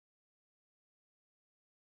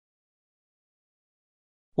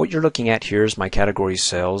What you're looking at here is my category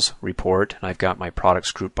sales report, and I've got my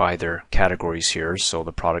products grouped by their categories here. So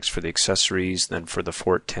the products for the accessories, then for the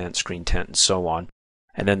fort tent, screen tent, and so on,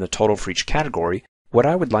 and then the total for each category. What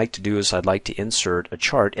I would like to do is I'd like to insert a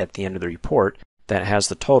chart at the end of the report that has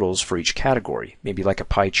the totals for each category, maybe like a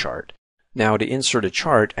pie chart. Now to insert a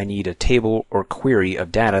chart, I need a table or query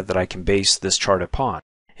of data that I can base this chart upon.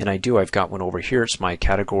 And I do. I've got one over here. It's my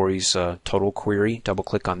categories total query. Double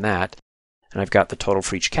click on that. And I've got the total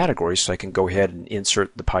for each category, so I can go ahead and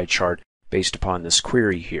insert the pie chart based upon this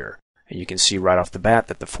query here. And you can see right off the bat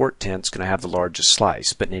that the fort tent is going to have the largest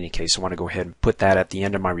slice. But in any case, I want to go ahead and put that at the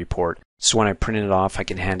end of my report. So when I print it off, I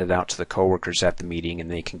can hand it out to the coworkers at the meeting,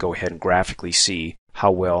 and they can go ahead and graphically see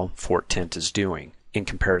how well fort tent is doing in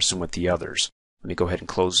comparison with the others. Let me go ahead and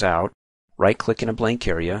close out. Right-click in a blank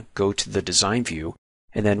area, go to the design view,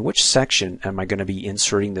 and then which section am I going to be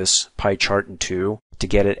inserting this pie chart into to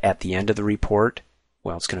get it at the end of the report?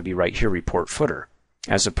 Well, it's going to be right here, report footer,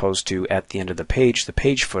 as opposed to at the end of the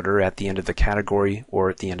page footer, at the end of the category, or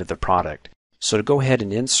at the end of the product. So to go ahead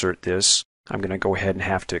and insert this, I'm going to go ahead and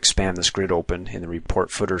have to expand this grid open in the report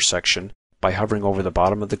footer section by hovering over the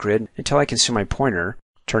bottom of the grid until I can see my pointer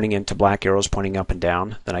turning into black arrows pointing up and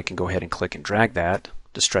down. Then I can go ahead and click and drag that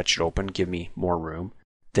to stretch it open, give me more room.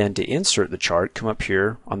 Then to insert the chart, come up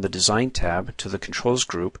here on the Design tab to the Controls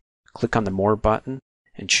group, click on the More button,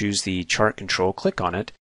 and choose the Chart control, click on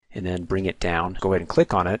it, and then bring it down. Go ahead and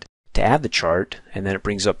click on it to add the chart, and then it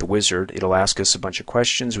brings up the wizard. It'll ask us a bunch of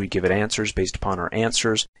questions. We give it answers. Based upon our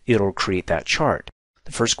answers, it'll create that chart.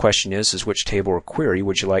 The first question is which table or query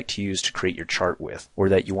would you like to use to create your chart with, or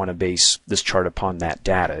that you want to base this chart upon that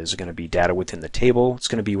data? Is it going to be data within the table? It's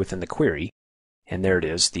going to be within the query. And there it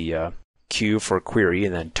is, the Q for query,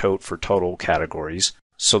 and then tote for total categories.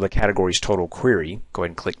 So the category's total query, go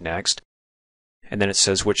ahead and click next. And then it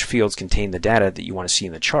says which fields contain the data that you want to see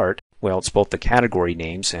in the chart. Well, it's both the category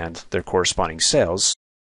names and their corresponding sales.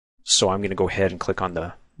 So I'm going to go ahead and click on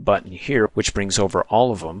the button here, which brings over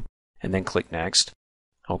all of them, and then click next.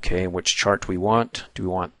 Okay, which chart do we want? Do we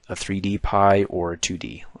want a 3D pie or a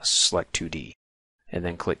 2D? Let's select 2D. And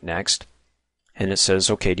then click next. And it says,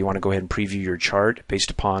 okay, do you want to go ahead and preview your chart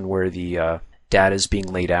based upon where the data is being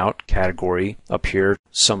laid out? Category up here,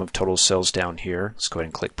 sum of total sales down here. Let's go ahead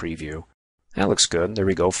and click preview. That looks good. There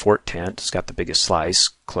we go, fort tent. It's got the biggest slice.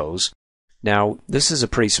 Close. Now, this is a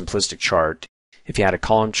pretty simplistic chart. If you had a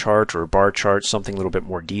column chart or a bar chart, something a little bit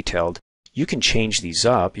more detailed, you can change these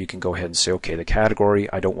up. You can go ahead and say, okay, the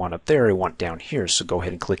category I don't want up there, I want down here. So go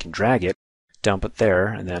ahead and click and drag it, dump it there,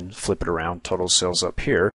 and then flip it around, total sales up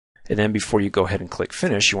here. And then before you go ahead and click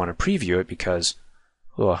finish, you want to preview it because,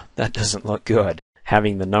 oh, that doesn't look good,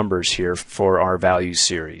 having the numbers here for our value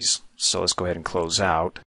series. So let's go ahead and close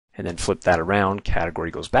out and then flip that around.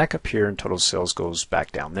 Category goes back up here and total sales goes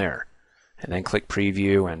back down there. And then click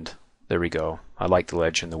preview, and there we go. I like the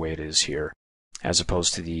legend the way it is here as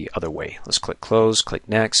opposed to the other way. Let's click close, click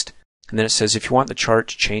next. And then it says if you want the chart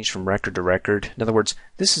to change from record to record, in other words,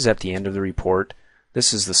 this is at the end of the report.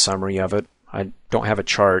 This is the summary of it. I don't have a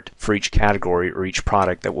chart for each category or each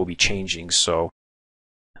product that will be changing, so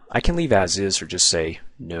I can leave as is or just say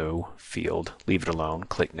no field, leave it alone,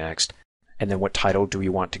 click next. And then what title do we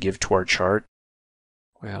want to give to our chart?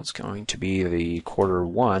 Well, it's going to be the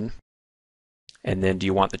Q1. And then do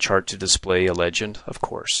you want the chart to display a legend? Of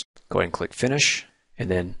course. Go ahead and click finish.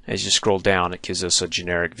 And then as you scroll down, it gives us a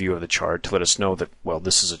generic view of the chart to let us know that, well,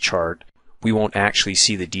 this is a chart. We won't actually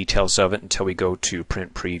see the details of it until we go to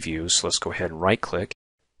print preview. So let's go ahead and right click,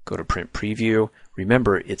 go to print preview.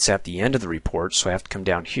 Remember, it's at the end of the report, so I have to come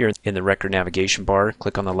down here in the record navigation bar,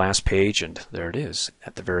 click on the last page, and there it is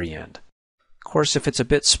at the very end. Of course, if it's a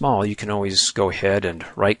bit small, you can always go ahead and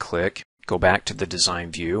right click, go back to the design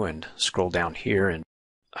view and scroll down here and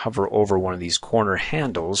hover over one of these corner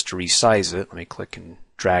handles to resize it. Let me click and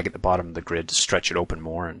drag at the bottom of the grid to stretch it open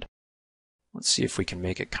more, and let's see if we can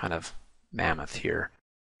make it kind of mammoth here.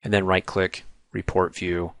 And then right click, report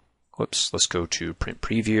view. Whoops, let's go to print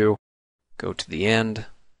preview, go to the end.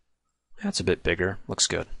 That's a bit bigger, looks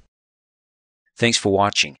good. Thanks for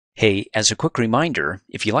watching. Hey, as a quick reminder,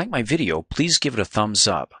 if you like my video, please give it a thumbs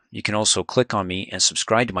up. You can also click on me and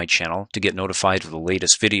subscribe to my channel to get notified of the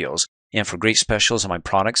latest videos. And for great specials on my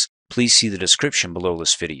products, please see the description below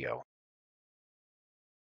this video.